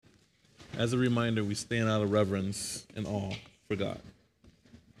As a reminder, we stand out of reverence and awe for God.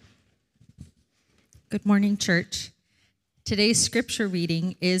 Good morning, church. Today's scripture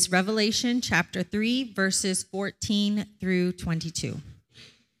reading is Revelation chapter 3, verses 14 through 22.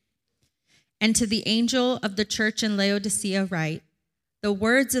 And to the angel of the church in Laodicea write, the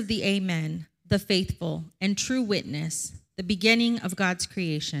words of the Amen, the faithful and true witness, the beginning of God's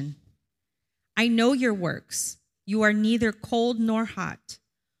creation. I know your works. You are neither cold nor hot.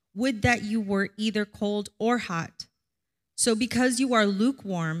 Would that you were either cold or hot. So because you are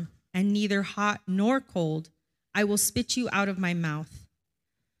lukewarm and neither hot nor cold, I will spit you out of my mouth.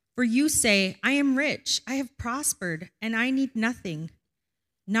 For you say, I am rich, I have prospered, and I need nothing,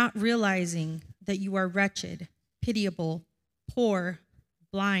 not realizing that you are wretched, pitiable, poor,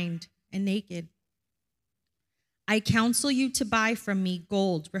 blind, and naked. I counsel you to buy from me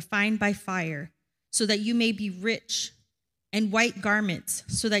gold refined by fire, so that you may be rich, and white garments,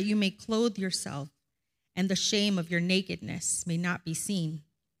 so that you may clothe yourself, and the shame of your nakedness may not be seen,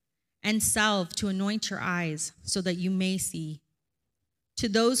 and salve to anoint your eyes, so that you may see. To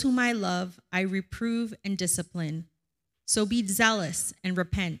those whom I love, I reprove and discipline. So be zealous and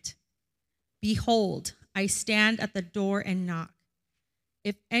repent. Behold, I stand at the door and knock.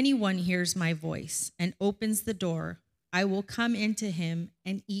 If anyone hears my voice and opens the door, I will come into him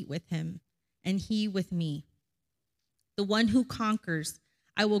and eat with him, and he with me. The one who conquers,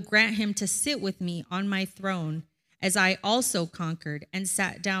 I will grant him to sit with me on my throne, as I also conquered and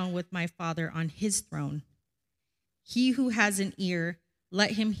sat down with my Father on his throne. He who has an ear,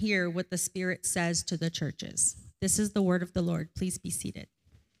 let him hear what the Spirit says to the churches. This is the word of the Lord. Please be seated.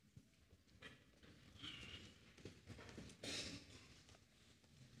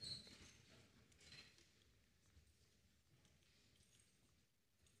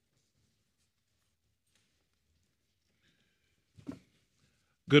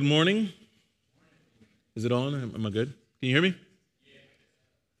 Good morning. Is it on? Am I good? Can you hear me?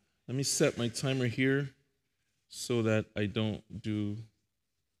 Let me set my timer here so that I don't do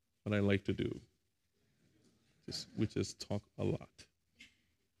what I like to do, which is talk a lot.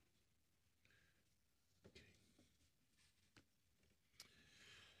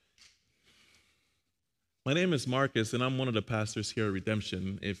 My name is Marcus, and I'm one of the pastors here at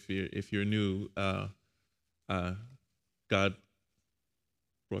Redemption. If you're new, God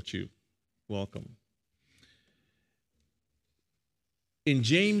brought you. Welcome. In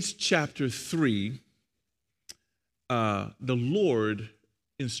James chapter 3, the Lord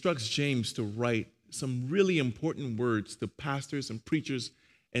instructs James to write some really important words to pastors and preachers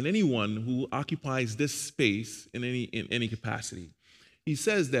and anyone who occupies this space in any capacity. He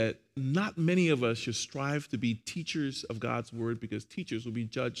says that not many of us should strive to be teachers of God's word because teachers will be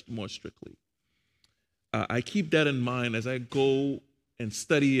judged more strictly. I keep that in mind as I go and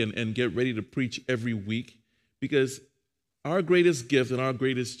study and get ready to preach every week, because our greatest gift and our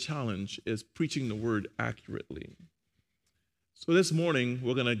greatest challenge is preaching the word accurately. So this morning,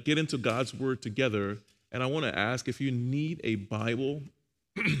 we're going to get into God's word together, and I want to ask if you need a Bible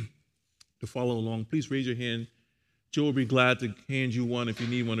to follow along, please raise your hand. Joe will be glad to hand you one if you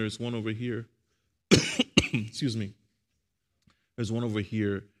need one. There's one over here. Excuse me. There's one over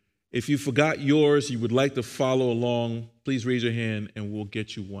here. If you forgot yours, you would like to follow along, please raise your hand and we'll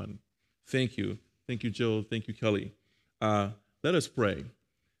get you one. Thank you. Thank you, Joe. Thank you, Kelly. Let us pray.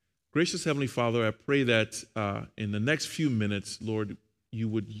 Gracious Heavenly Father, I pray that in the next few minutes, Lord, you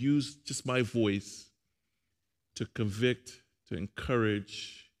would use just my voice to convict, to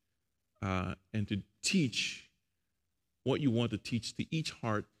encourage, and to teach what you want to teach to each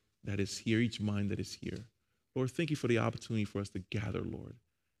heart that is here, each mind that is here. Lord, thank you for the opportunity for us to gather, Lord.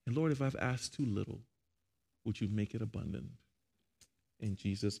 And Lord, if I've asked too little, would you make it abundant? In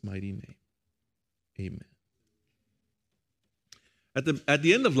Jesus' mighty name, amen. At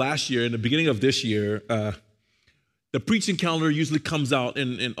the end of last year and the beginning of this year, the preaching calendar usually comes out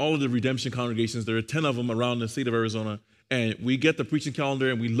in all of the Redemption congregations. There are 10 of them around the state of Arizona. And we get the preaching calendar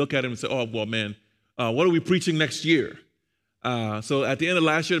and we look at it and say, oh, well, man, what are we preaching next year? So at the end of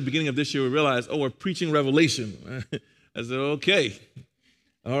last year, the beginning of this year, we realized, oh, we're preaching Revelation. I said, okay.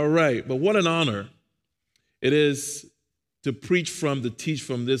 All right, but what an honor it is to teach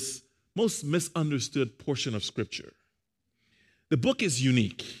from this most misunderstood portion of Scripture. The book is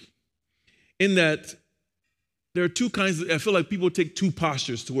unique in that there are two kinds. I feel like people take two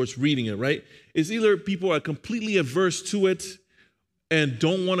postures towards reading it, right? It's either people are completely averse to it and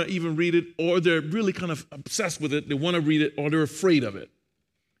don't want to even read it, or they're really kind of obsessed with it. They want to read it, or they're afraid of it.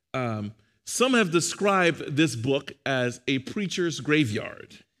 Some have described this book as a preacher's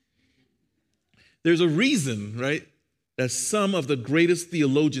graveyard. There's a reason, right, that some of the greatest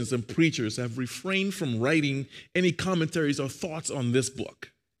theologians and preachers have refrained from writing any commentaries or thoughts on this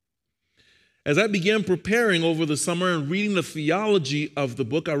book. As I began preparing over the summer and reading the theology of the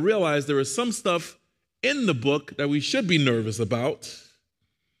book, I realized there is some stuff in the book that we should be nervous about,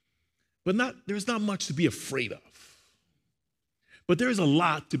 but there's not much to be afraid of. But there's a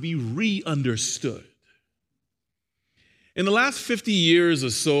lot to be re-understood. In the last 50 years or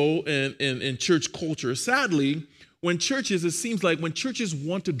so in church culture, sadly, it seems like when churches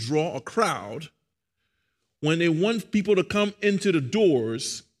want to draw a crowd, when they want people to come into the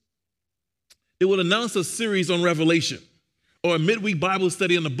doors, they will announce a series on Revelation or a midweek Bible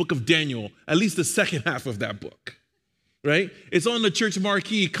study on the book of Daniel, at least the second half of that book, right? It's on the church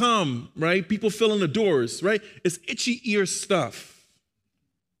marquee, come, right? People fill in the doors, right? It's itchy ear stuff.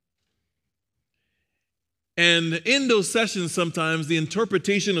 And in those sessions, sometimes the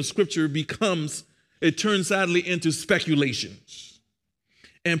interpretation of Scripture it turns sadly into speculations.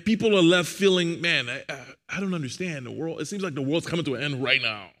 And people are left feeling, man, I don't understand the world. It seems like the world's coming to an end right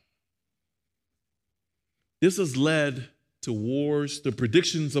now. This has led to wars, the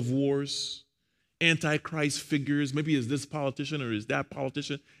predictions of wars, antichrist figures. Maybe is this politician or is that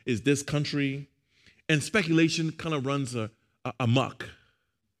politician? Is this country? And speculation kind of runs amok.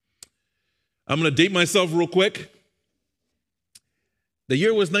 I'm going to date myself real quick. The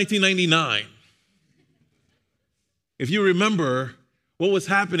year was 1999. If you remember what was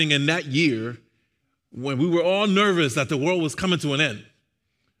happening in that year when we were all nervous that the world was coming to an end,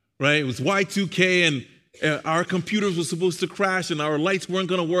 right? It was Y2K and our computers were supposed to crash and our lights weren't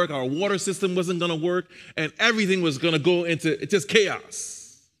going to work. Our water system wasn't going to work and everything was going to go into just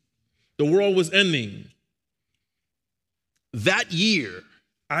chaos. The world was ending. That year,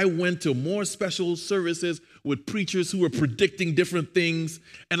 I went to more special services with preachers who were predicting different things,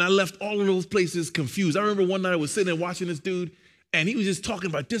 and I left all of those places confused. I remember one night I was sitting there watching this dude, and he was just talking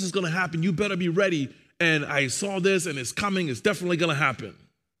about, this is going to happen, you better be ready. And I saw this, and it's coming, it's definitely going to happen.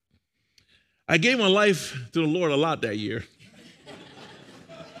 I gave my life to the Lord a lot that year.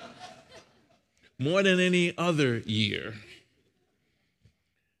 More than any other year.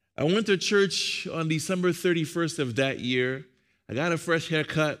 I went to church on December 31st of that year. I got a fresh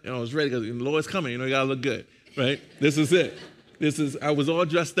haircut, and I was ready because the Lord's coming. You got to look good, right? This is it. I was all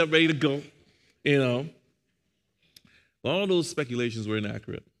dressed up, ready to go, All those speculations were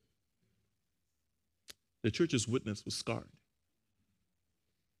inaccurate. The church's witness was scarred.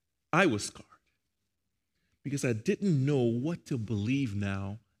 I was scarred because I didn't know what to believe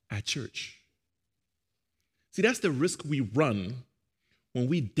now at church. See, that's the risk we run when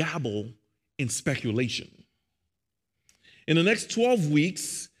we dabble in speculation. In the next 12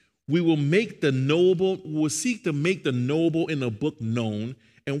 weeks, we will seek to make the knowable in the book known,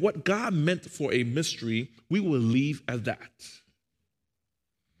 and what God meant for a mystery, we will leave at that.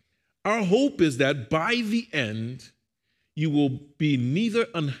 Our hope is that by the end, you will be neither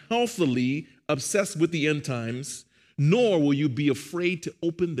unhealthily obsessed with the end times, nor will you be afraid to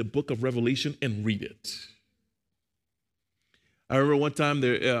open the book of Revelation and read it. I remember one time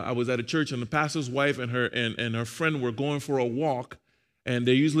I was at a church and the pastor's wife and her friend were going for a walk, and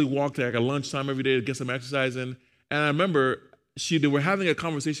they usually walk like at lunchtime every day to get some exercise in. And I remember they were having a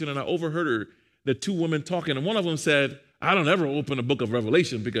conversation, and I overheard the two women talking, and one of them said, I don't ever open a book of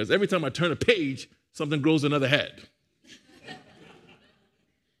Revelation because every time I turn a page, something grows another head.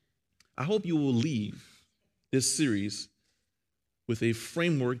 I hope you will leave this series with a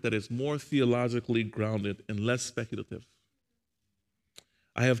framework that is more theologically grounded and less speculative.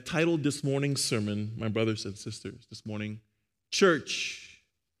 I have titled this morning's sermon, my brothers and sisters, this morning, Church,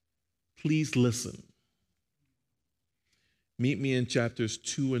 Please Listen. Meet me in chapters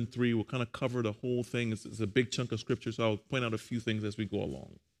 2 and 3. We'll kind of cover the whole thing. It's a big chunk of scripture, so I'll point out a few things as we go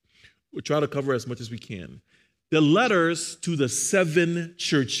along. We'll try to cover as much as we can. The letters to the 7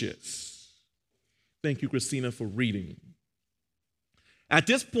 churches. Thank you, Christina, for reading. At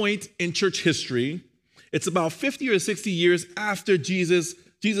this point in church history, it's about 50 or 60 years after Jesus'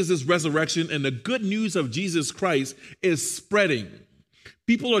 resurrection, and the good news of Jesus Christ is spreading.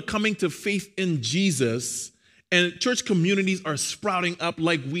 People are coming to faith in Jesus, and church communities are sprouting up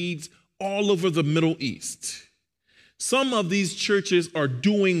like weeds all over the Middle East. Some of these churches are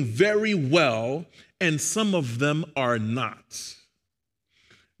doing very well, and some of them are not.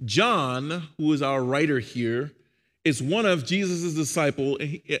 John, who is our writer here, is one of Jesus'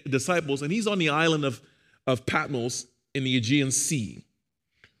 disciples, and he's on the island of Patmos in the Aegean Sea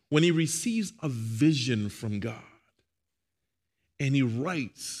when he receives a vision from God. And he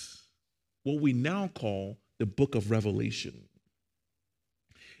writes what we now call the book of Revelation.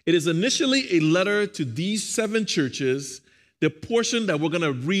 It is initially a letter to these 7 churches. The portion that we're going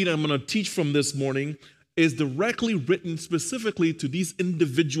to read, I'm going to teach from this morning, is directly written specifically to these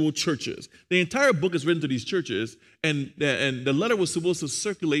individual churches. The entire book is written to these churches, and the letter was supposed to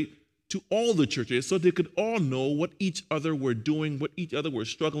circulate to all the churches so they could all know what each other were doing, what each other were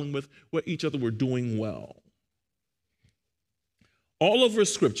struggling with, what each other were doing well. All over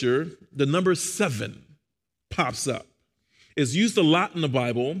Scripture, the number 7 pops up. It's used a lot in the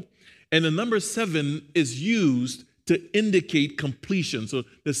Bible, and the number 7 is used to indicate completion. So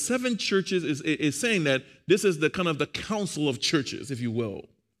the 7 churches is saying that this is the kind of the council of churches, if you will.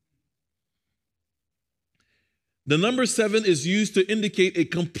 The number 7 is used to indicate a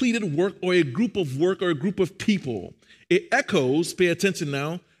completed work or a group of people. It echoes, pay attention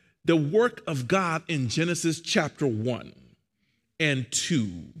now, the work of God in Genesis chapter 1 and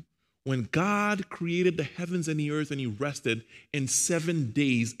 2. When God created the heavens and the earth and he rested in 7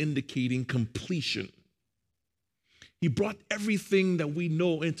 days, indicating completion. He brought everything that we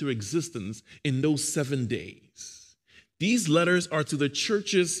know into existence in those 7 days. These letters are to the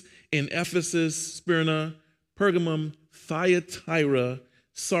churches in Ephesus, Smyrna, Pergamum, Thyatira,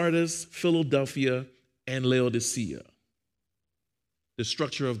 Sardis, Philadelphia, and Laodicea. The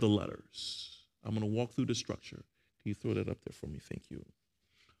structure of the letters. I'm going to walk through the structure. Can you throw that up there for me? Thank you.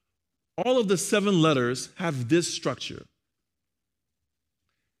 All of the 7 letters have this structure.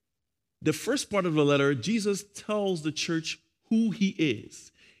 The first part of the letter, Jesus tells the church who he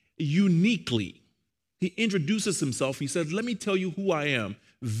is uniquely. He introduces himself. He says, let me tell you who I am.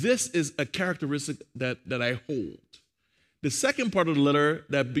 This is a characteristic that I hold. The second part of the letter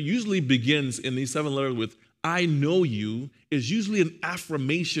that usually begins in these 7 letters with, I know you, is usually an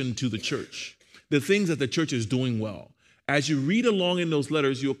affirmation to the church, the things that the church is doing well. As you read along in those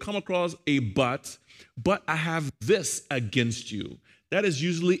letters, you'll come across a but I have this against you. That is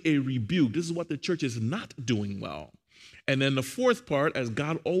usually a rebuke. This is what the church is not doing well. And then the fourth part, as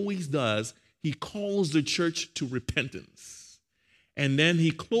God always does, he calls the church to repentance. And then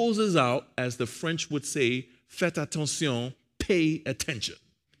he closes out, as the French would say, faites attention, pay attention.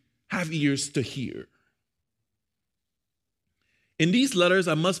 Have ears to hear. In these letters,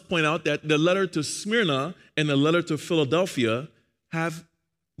 I must point out that the letter to Smyrna and the letter to Philadelphia have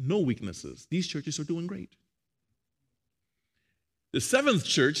no weaknesses. These churches are doing great. The 7th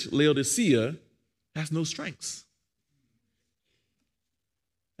church, Laodicea, has no strengths.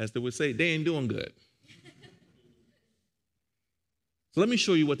 As they would say, they ain't doing good. So let me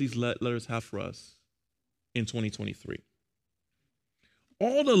show you what these letters have for us in 2023.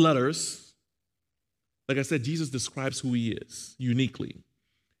 All the letters, like I said, Jesus describes who he is uniquely.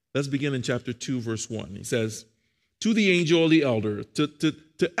 Let's begin in chapter 2, verse 1. He says, to the angel of the elder,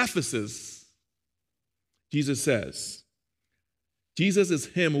 to Ephesus, Jesus says, Jesus is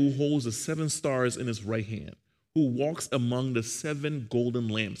him who holds the 7 stars in his right hand, who walks among the 7 golden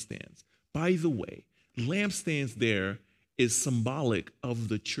lampstands. By the way, lampstands there is symbolic of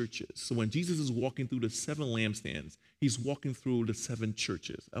the churches. So when Jesus is walking through the 7 lampstands, he's walking through the 7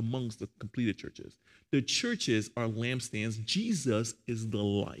 churches, amongst the completed churches. The churches are lampstands. Jesus is the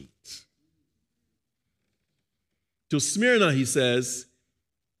light. To Smyrna, he says,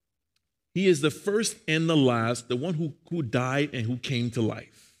 he is the first and the last, the one who died and who came to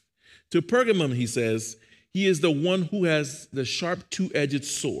life. To Pergamum, he says, he is the one who has the sharp 2-edged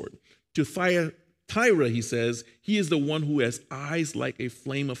sword. To Thyatira, he says, he is the one who has eyes like a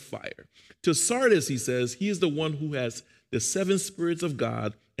flame of fire. To Sardis, he says, he is the one who has the 7 spirits of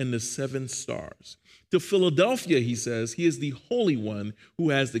God and the 7 stars. To Philadelphia, he says, he is the Holy One who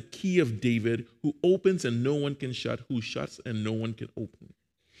has the key of David, who opens and no one can shut, who shuts and no one can open.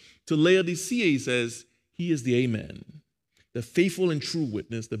 To Laodicea, he says, he is the Amen, the faithful and true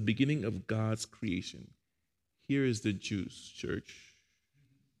witness, the beginning of God's creation. Here is the juice, church.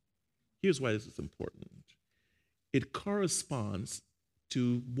 Here's why this is important. It corresponds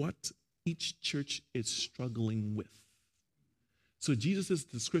to what each church is struggling with. So Jesus'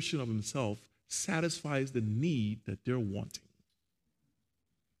 description of himself satisfies the need that they're wanting.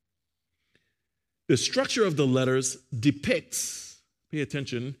 The structure of the letters depicts, pay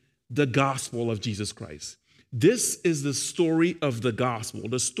attention, the gospel of Jesus Christ. This is the story of the gospel.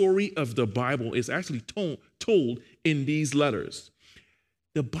 The story of the Bible is actually told in these letters.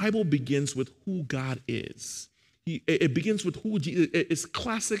 The Bible begins with who God is. It begins with who Jesus is. It's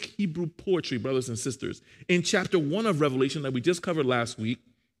classic Hebrew poetry, brothers and sisters. In chapter 1 of Revelation that we just covered last week,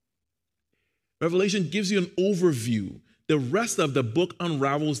 Revelation gives you an overview. The rest of the book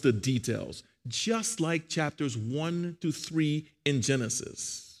unravels the details, just like chapters 1 to 3 in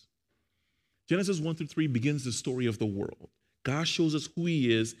Genesis. Genesis 1 through 3 begins the story of the world. God shows us who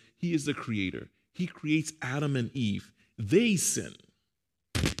he is. He is the creator. He creates Adam and Eve. They sin.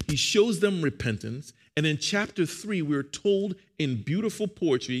 He shows them repentance. And in chapter 3, we're told in beautiful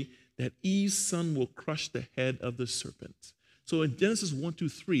poetry that Eve's son will crush the head of the serpent. So in Genesis 1 through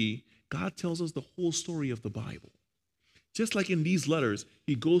 3, God tells us the whole story of the Bible. Just like in these letters,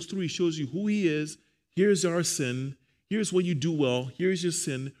 he goes through, he shows you who he is. Here's our sin. Here's what you do well. Here's your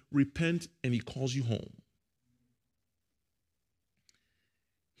sin. Repent, and he calls you home.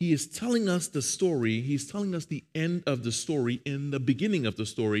 He is telling us the story. He's telling us the end of the story in the beginning of the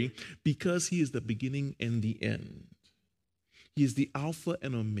story because he is the beginning and the end. He is the Alpha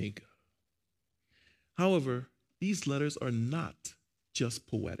and Omega. However, these letters are not just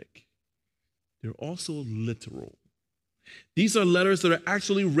poetic. They're also literal. These are letters that are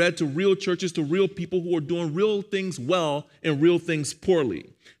actually read to real churches, to real people who are doing real things well and real things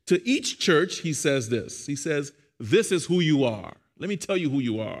poorly. To each church, he says this. He says, this is who you are. Let me tell you who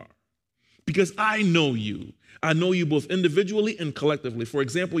you are. Because I know you. I know you both individually and collectively. For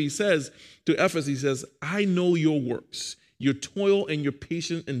example, he says to Ephesus, he says, I know your works, your toil and your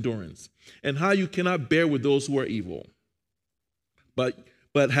patient endurance, and how you cannot bear with those who are evil.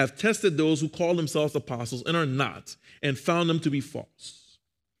 But have tested those who call themselves apostles and are not, and found them to be false.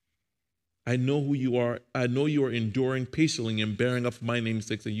 I know who you are. I know you are enduring patiently and bearing up for my name's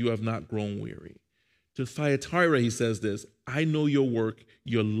sake, and you have not grown weary. To Thyatira, he says this, I know your work,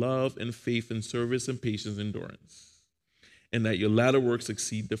 your love and faith and service and patience and endurance, and that your latter works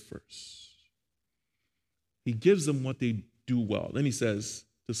exceed the first. He gives them what they do well. Then he says,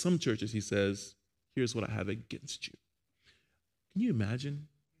 to some churches, he says, here's what I have against you. Can you imagine?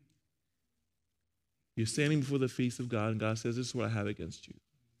 You're standing before the face of God, and God says, this is what I have against you.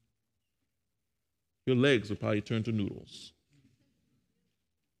 Your legs will probably turn to noodles.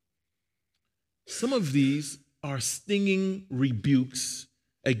 Some of these are stinging rebukes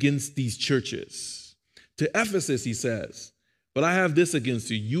against these churches. To Ephesus, he says, but I have this against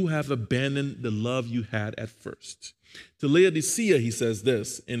you. You have abandoned the love you had at first. To Laodicea, he says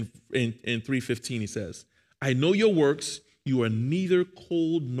this in 3:15, he says, I know your works. You are neither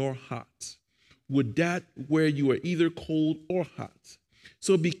cold nor hot. Would that where you are either cold or hot.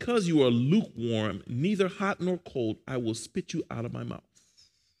 So because you are lukewarm, neither hot nor cold, I will spit you out of my mouth.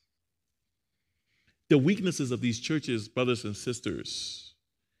 The weaknesses of these churches, brothers and sisters,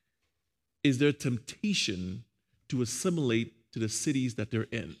 is their temptation to assimilate to the cities that they're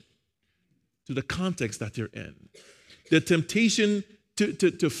in, to the context that they're in. The temptation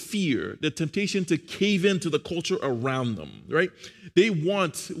to fear, the temptation to cave into the culture around them, right?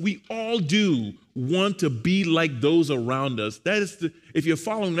 We all do want to be like those around us. That is, if you're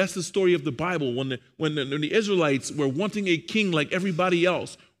following, that's the story of the Bible. When the Israelites were wanting a king like everybody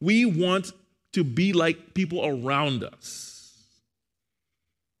else, we want to be like people around us.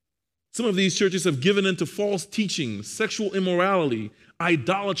 Some of these churches have given into false teaching, sexual immorality,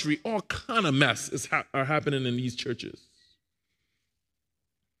 idolatry, all kind of mess are happening in these churches.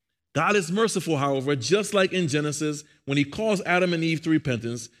 God is merciful, however, just like in Genesis, when he calls Adam and Eve to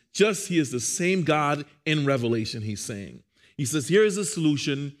repentance, he is the same God in Revelation, he's saying. He says, here is the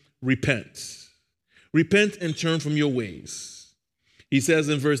solution, repent. Repent and turn from your ways. He says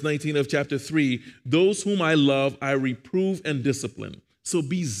in verse 19 of chapter 3, those whom I love, I reprove and discipline. So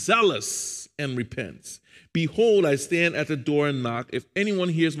be zealous and repent. Behold, I stand at the door and knock. If anyone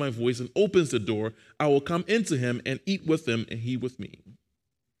hears my voice and opens the door, I will come into him and eat with him and he with me.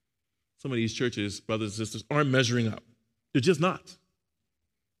 Some of these churches, brothers and sisters, aren't measuring up. They're just not.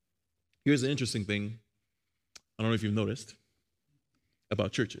 Here's the interesting thing. I don't know if you've noticed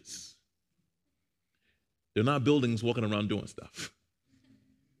about churches. They're not buildings walking around doing stuff.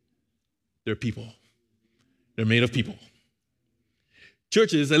 They're people. They're made of people.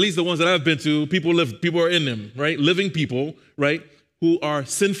 Churches, at least the ones that I've been to, people are in them, right? Living people, right? Who are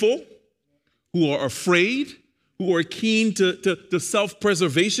sinful, who are afraid, who are keen to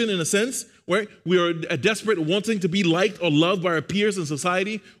self-preservation in a sense, right? We are desperate, wanting to be liked or loved by our peers in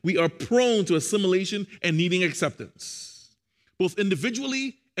society. We are prone to assimilation and needing acceptance, both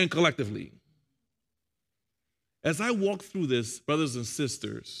individually and collectively. As I walk through this, brothers and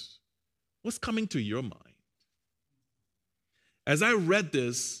sisters, what's coming to your mind? As I read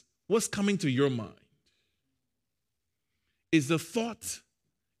this, what's coming to your mind? Is the thought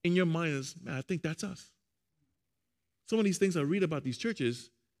in your mind is, man, I think that's us. Some of these things I read about these churches,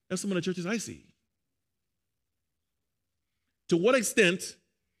 that's some of the churches I see. To what extent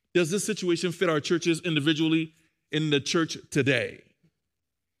does this situation fit our churches individually in the church today?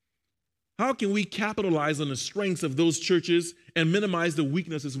 How can we capitalize on the strengths of those churches and minimize the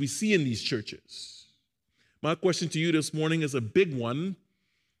weaknesses we see in these churches? My question to you this morning is a big one.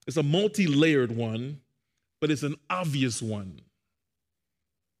 It's a multi-layered one, but it's an obvious one.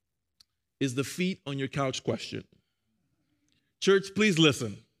 Is the feet on your couch question. Church, please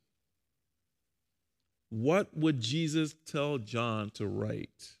listen. What would Jesus tell John to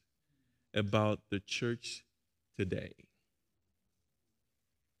write about the church today?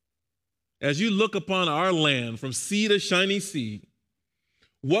 As you look upon our land from sea to shining sea,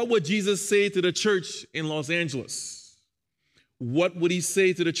 what would Jesus say to the church in Los Angeles? What would he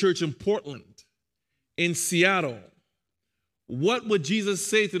say to the church in Portland, in Seattle? What would Jesus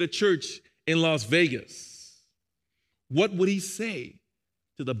say to the church in Las Vegas? What would he say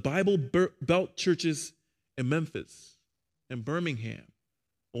to the Bible Belt churches in Memphis and Birmingham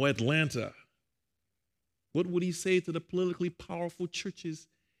or Atlanta? What would he say to the politically powerful churches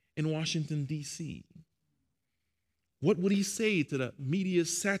in Washington, D.C.? What would he say to the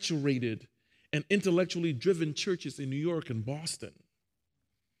media-saturated and intellectually driven churches in New York and Boston?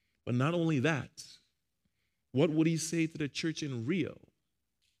 But not only that, what would he say to the church in Rio?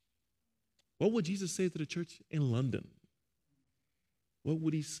 What would Jesus say to the church in London? What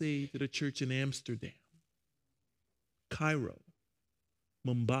would he say to the church in Amsterdam, Cairo,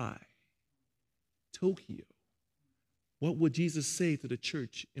 Mumbai, Tokyo? What would Jesus say to the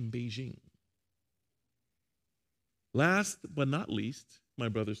church in Beijing? Last but not least, my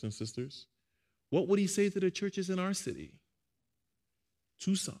brothers and sisters, what would he say to the churches in our city?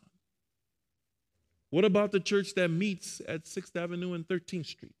 Tucson. What about the church that meets at 6th Avenue and 13th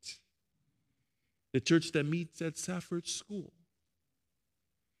Street? The church that meets at Safford School?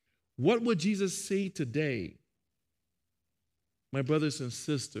 What would Jesus say today, my brothers and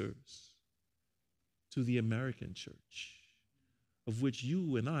sisters, to the American church, of which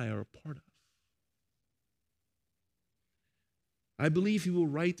you and I are a part of? I believe he will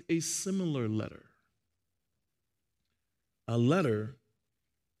write a similar letter. A letter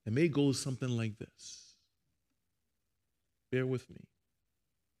that may go something like this. Bear with me.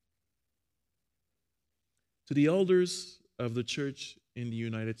 To the elders of the church in the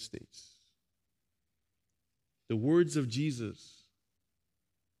United States, the words of Jesus,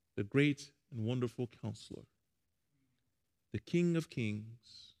 the great and wonderful counselor, the King of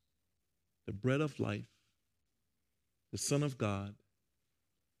Kings, the bread of life, the Son of God,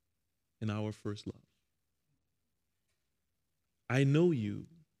 and our first love. I know you,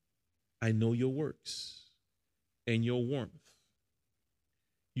 I know your works and your warmth.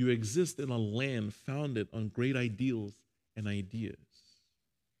 You exist in a land founded on great ideals and ideas.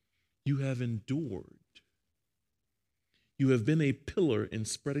 You have endured. You have been a pillar in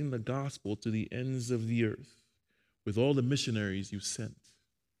spreading the gospel to the ends of the earth with all the missionaries you sent.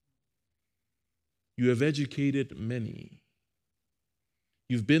 You have educated many.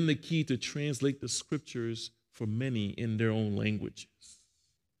 You've been the key to translate the scriptures for many in their own languages.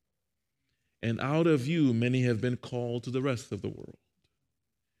 And out of you, many have been called to the rest of the world.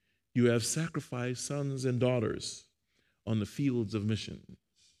 You have sacrificed sons and daughters on the fields of missions.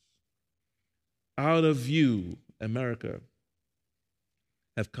 Out of you, America,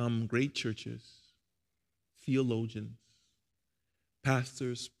 have come great churches, theologians,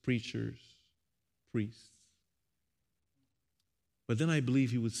 pastors, preachers, priests. But then I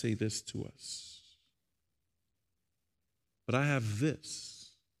believe he would say this to us. But I have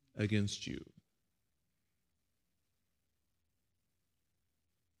this against you.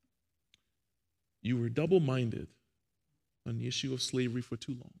 You were double-minded on the issue of slavery for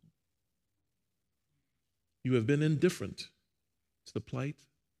too long. You have been indifferent to the plight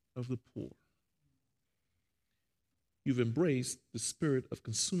of the poor. You've embraced the spirit of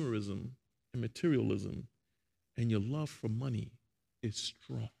consumerism and materialism, and your love for money is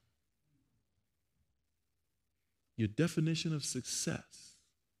strong. Your definition of success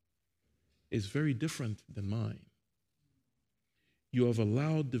is very different than mine. You have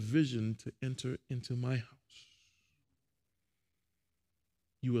allowed division to enter into my house.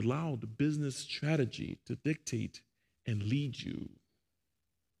 You allowed business strategy to dictate and lead you.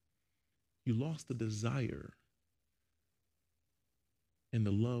 You lost the desire and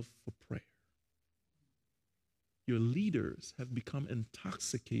the love for prayer. Your leaders have become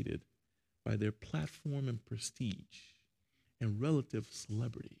intoxicated by their platform and prestige and relative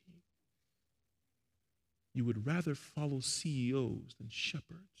celebrity. You would rather follow CEOs than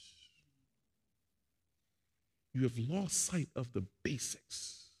shepherds. You have lost sight of the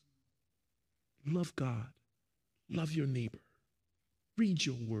basics. Love God, love your neighbor, read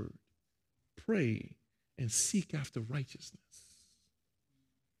your word, pray, and seek after righteousness.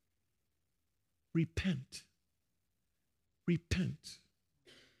 Repent. Repent.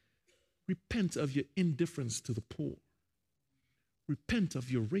 Repent of your indifference to the poor. Repent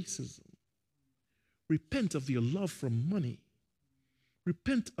of your racism. Repent of your love for money.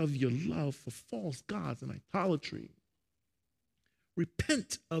 Repent of your love for false gods and idolatry.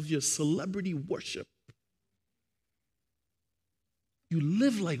 Repent of your celebrity worship. You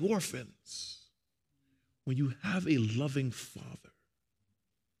live like orphans when you have a loving Father.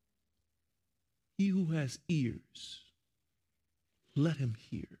 He who has ears, let him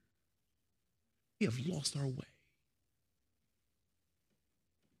hear. We have lost our way.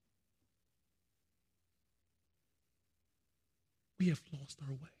 We have lost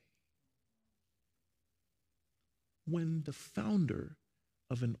our way. When the founder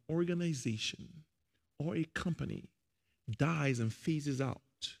of an organization or a company dies and phases out,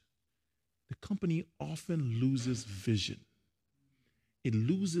 the company often loses vision. It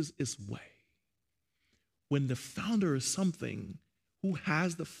loses its way. When the founder of something who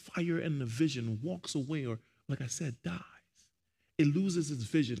has the fire and the vision walks away or, like I said, dies, it loses its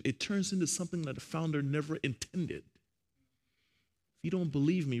vision. It turns into something that the founder never intended. If you don't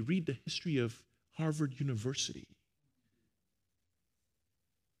believe me, read the history of Harvard University.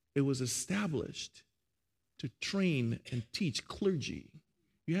 It was established to train and teach clergy.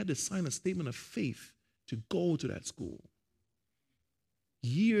 You had to sign a statement of faith to go to that school.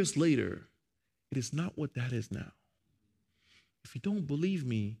 Years later, it is not what that is now. If you don't believe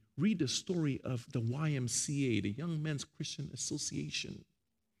me, read the story of the YMCA, the Young Men's Christian Association.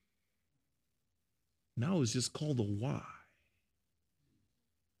 Now it's just called the Y.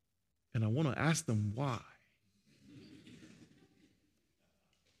 And I want to ask them why.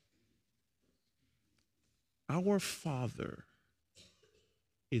 Our Father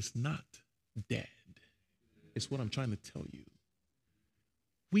is not dead. It's what I'm trying to tell you.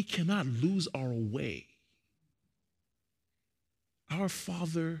 We cannot lose our way. Our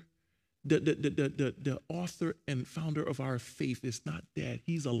Father, the author and founder of our faith, is not dead.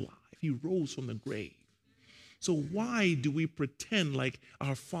 He's alive. He rose from the grave. So why do we pretend like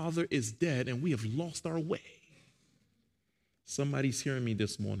our Father is dead and we have lost our way? Somebody's hearing me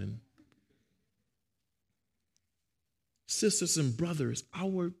this morning. Sisters and brothers,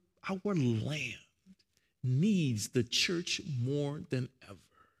 our land needs the church more than ever.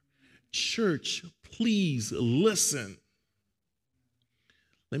 Church, please listen.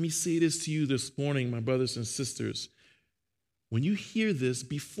 Let me say this to you this morning, my brothers and sisters. When you hear this,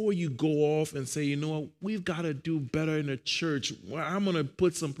 before you go off and say, you know what, we've got to do better in the church. Well, I'm going to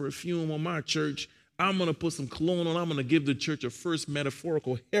put some perfume on my church. I'm going to put some cologne on. I'm going to give the church a first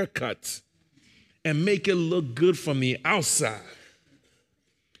metaphorical haircut and make it look good from the outside.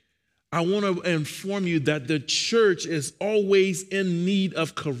 I want to inform you that the church is always in need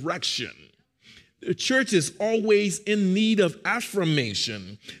of correction. The church is always in need of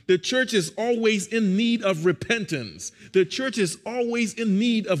affirmation. The church is always in need of repentance. The church is always in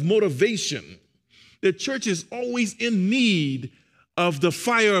need of motivation. The church is always in need of the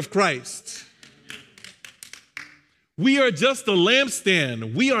fire of Christ. We are just the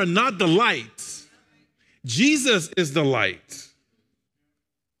lampstand. We are not the light. Jesus is the light.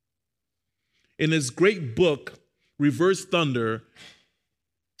 In his great book, Reverse Thunder,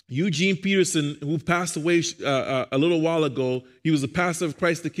 Eugene Peterson, who passed away a little while ago, he was a pastor of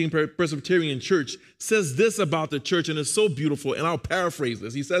Christ the King Presbyterian Church, says this about the church, and it's so beautiful, and I'll paraphrase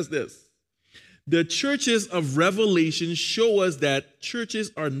this. He says this: the churches of Revelation show us that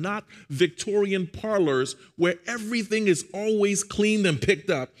churches are not Victorian parlors where everything is always cleaned and picked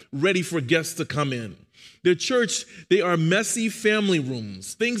up, ready for guests to come in. The church, they are messy family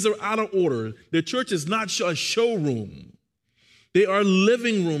rooms. Things are out of order. The church is not a showroom. They are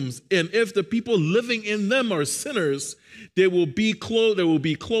living rooms, and if the people living in them are sinners, there will be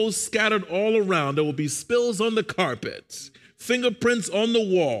clothes scattered all around. There will be spills on the carpet, fingerprints on the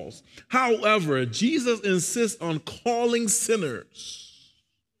walls. However, Jesus insists on calling sinners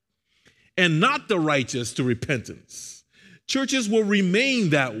and not the righteous to repentance. Churches will remain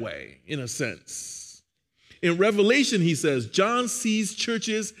that way, in a sense. In Revelation, he says, John sees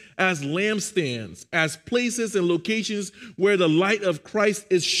churches as lampstands, as places and locations where the light of Christ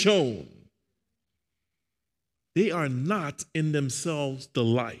is shown. They are not in themselves the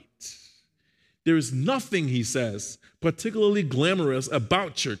light. There is nothing, he says, particularly glamorous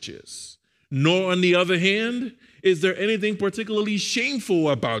about churches. Nor, on the other hand, is there anything particularly shameful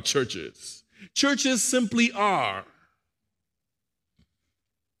about churches. Churches simply are.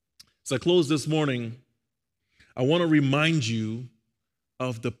 As I close this morning, I want to remind you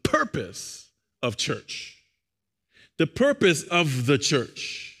of the purpose of church. The purpose of the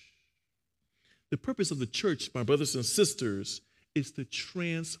church. The purpose of the church, my brothers and sisters, is to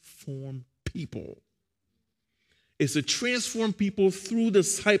transform people. It's to transform people through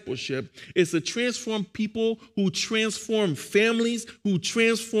discipleship. It's to transform people who transform families, who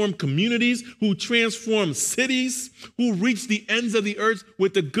transform communities, who transform cities, who reach the ends of the earth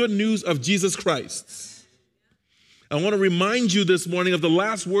with the good news of Jesus Christ. I want to remind you this morning of the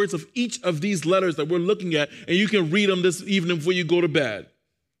last words of each of these letters that we're looking at, and you can read them this evening before you go to bed.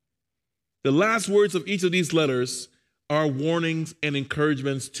 The last words of each of these letters are warnings and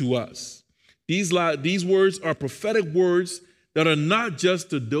encouragements to us. These words are prophetic words that are not just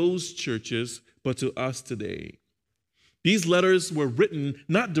to those churches, but to us today. These letters were written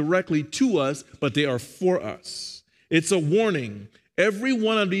not directly to us, but they are for us. It's a warning. Every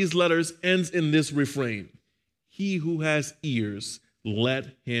one of these letters ends in this refrain: he who has ears, let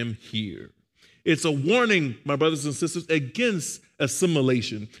him hear. It's a warning, my brothers and sisters, against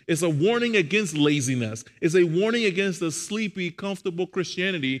assimilation. It's a warning against laziness. It's a warning against the sleepy, comfortable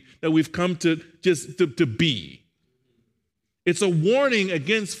Christianity that we've come to just to be. It's a warning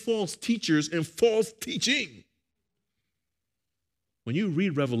against false teachers and false teaching. When you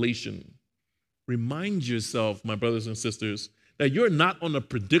read Revelation, remind yourself, my brothers and sisters, that you're not on the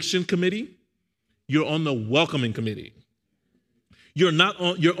prediction committee, you're on the welcoming committee. You're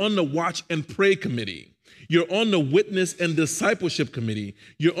on the watch and pray committee. You're on the witness and discipleship committee.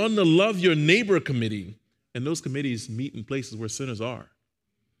 You're on the love your neighbor committee. And those committees meet in places where sinners are,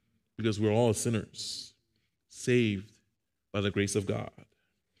 because we're all sinners, saved by the grace of God.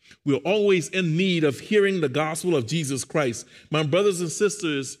 We're always in need of hearing the gospel of Jesus Christ. My brothers and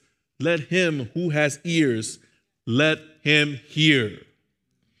sisters, let him who has ears, let him hear.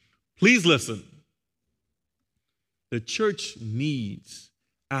 Please listen. The church needs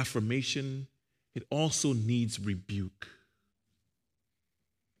affirmation. It also needs rebuke.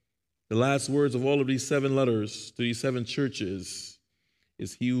 The last words of all of these 7 letters to these 7 churches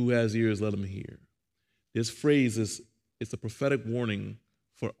is, he who has ears, let him hear. This phrase is a prophetic warning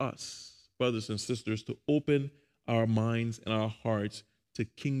for us, brothers and sisters, to open our minds and our hearts to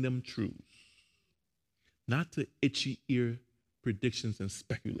kingdom truths, not to itchy ear predictions and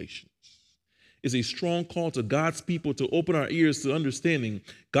speculations. Is a strong call to God's people to open our ears to understanding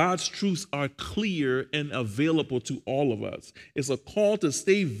God's truths are clear and available to all of us. It's a call to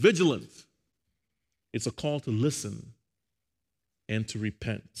stay vigilant. It's a call to listen and to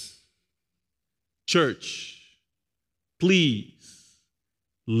repent. Church, please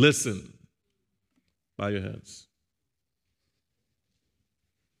listen. Bow your heads.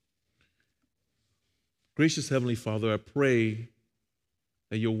 Gracious Heavenly Father, I pray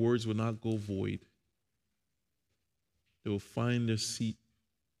that your words will not go void. They will find their seat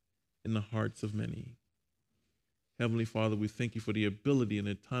in the hearts of many. Heavenly Father, we thank you for the ability and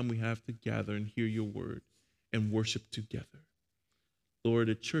the time we have to gather and hear your word and worship together. Lord,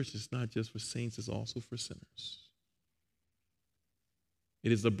 the church is not just for saints, it's also for sinners.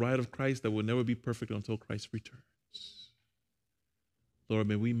 It is the bride of Christ that will never be perfect until Christ returns. Lord,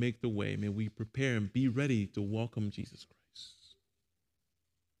 may we make the way. May we prepare and be ready to welcome Jesus Christ.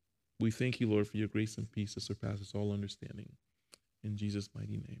 We thank you, Lord, for your grace and peace that surpasses all understanding. In Jesus'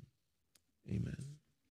 mighty name, amen.